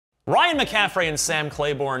Ryan McCaffrey and Sam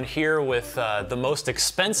Claiborne here with the most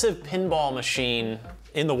expensive pinball machine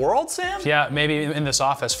in the world, Sam? Yeah, maybe in this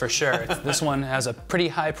office for sure. This one has a pretty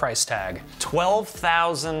high price tag.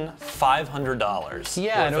 $12,500 worth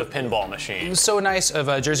of pinball machine. It was so nice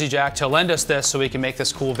of Jersey Jack to lend us this so we can make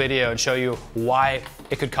this cool video and show you why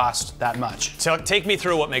it could cost that much. So take me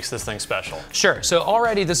through what makes this thing special. Sure, so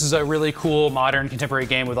already this is a really cool, modern, contemporary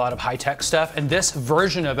game with a lot of high-tech stuff, and this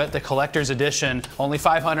version of it, the collector's edition, only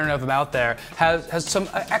 500 of them out there, has some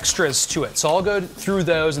extras to it. So I'll go through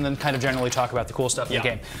those and then kind of generally talk about the cool stuff in the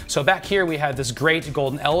game. So back here we have this great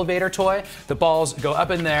golden elevator toy. The balls go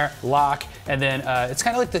up in there, lock, and then it's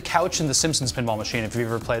kind of like the couch in the Simpsons pinball machine if you've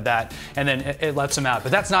ever played that, and then it lets them out.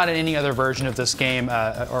 But that's not in any other version of this game,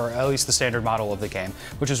 or at least the standard model of the game,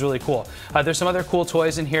 which is really cool. There's some other cool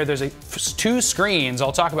toys in here. There's two screens.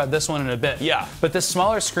 I'll talk about this one in a bit. Yeah. But this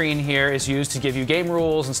smaller screen here is used to give you game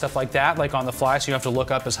rules and stuff like that, like on the fly, so you don't have to look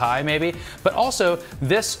up as high maybe. But also,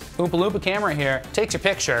 this Oompa Loompa camera here takes your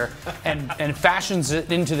picture and fashions it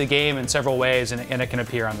into the game in several ways, and it can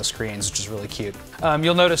appear on the screens, which is really cute.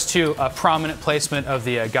 You'll notice too a prominent placement of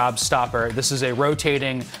the gob stopper. This is a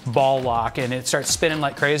rotating ball lock, and it starts spinning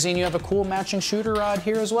like crazy, and you have a cool matching shooter rod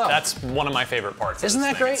here as well. That's one of my favorite parts. Isn't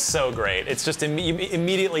that great? It's so great. It's just you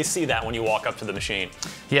immediately see that when you walk up to the machine.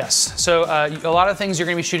 Yes. So a lot of things you're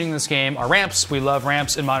going to be shooting in this game are ramps. We love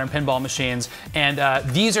ramps in modern pinball machines, and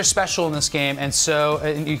these are special in this game, and so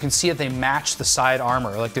you can see that they match the side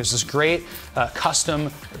armor. Like there's this great custom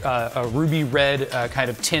a ruby red kind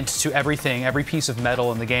of tint to everything, every piece of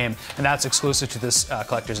metal in the game, and that's exclusive to this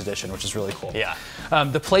collector's edition, which is really cool. Yeah.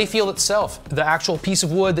 The playfield itself, the actual piece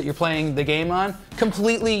of wood that you're playing the game on,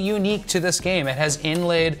 completely unique to this game. It has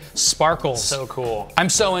inlaid sparkles. So cool. I'm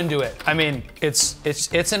so into it. I mean, it's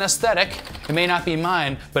an aesthetic. It may not be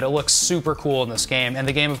mine, but it looks super cool in this game. And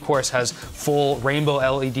the game, of course, has full rainbow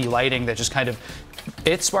LED lighting that just kind of,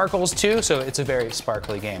 it sparkles too, so it's a very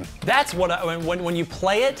sparkly game. That's what when you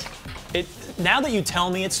play it, now that you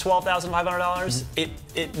tell me it's $12,500,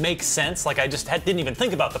 it makes sense. Like I just didn't even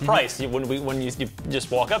think about the price when you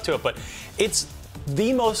just walk up to it, but it's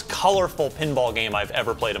the most colorful pinball game I've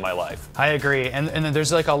ever played in my life. I agree, and then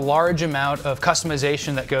there's like a large amount of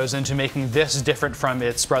customization that goes into making this different from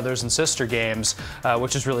its brothers and sister games,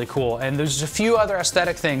 which is really cool. And there's a few other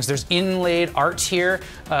aesthetic things. There's inlaid art here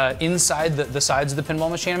inside the sides of the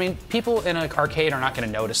pinball machine. I mean, people in an arcade are not going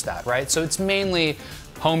to notice that, right? So it's mainly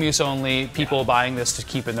home use only, people buying this to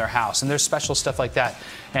keep in their house, and there's special stuff like that.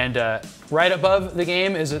 And right above the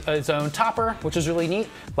game is its own topper, which is really neat.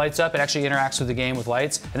 Lights up, it actually interacts with the game with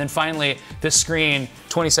lights. And then finally, this screen,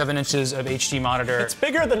 27 inches of HD monitor. It's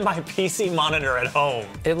bigger than my PC monitor at home.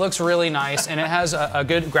 It looks really nice, and it has a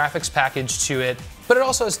good graphics package to it. But it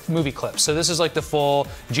also has movie clips. So this is like the full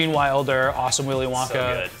Gene Wilder, awesome Willy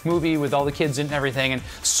Wonka movie with all the kids in and everything. And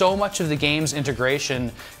so much of the game's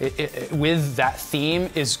integration with that theme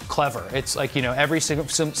is clever. It's like, you know, every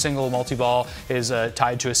single multi-ball is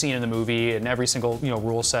tied to a scene in the movie, and every single, you know,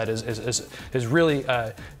 rule set is really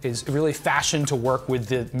fashioned to work with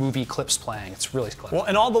the movie clips playing. It's really clever. Well,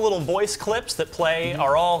 and all the little voice clips that play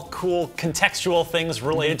are all cool contextual things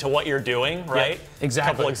related to what you're doing, right? Yeah,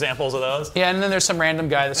 exactly. A couple examples of those. Yeah, and then there's some random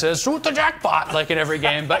guy that says, shoot the jackpot, like in every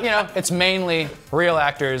game. But, you know, it's mainly real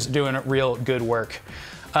actors doing real good work.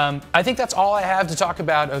 I think that's all I have to talk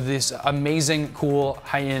about of this amazing, cool,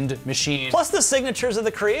 high-end machine. Plus the signatures of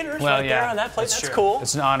the creators there on that plate. That's cool.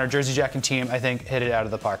 It's an honor. Jersey Jack and team, I think, hit it out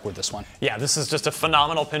of the park with this one. Yeah, this is just a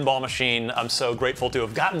phenomenal pinball machine. I'm so grateful to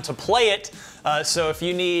have gotten to play it. So if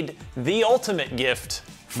you need the ultimate gift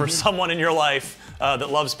for someone in your life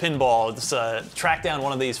that loves pinball, track down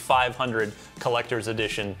one of these 500 collector's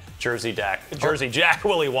edition Jersey Jack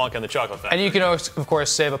Willy Wonka and the Chocolate Factory. And you can, of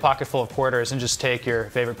course, save a pocket full of quarters and just take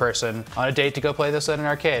your favorite person on a date to go play this at an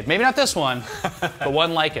arcade. Maybe not this one, but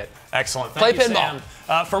one like it. Excellent. Play Thank you, pinball.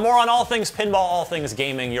 Sam. For more on all things pinball, all things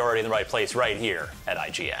gaming, you're already in the right place right here at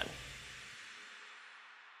IGN.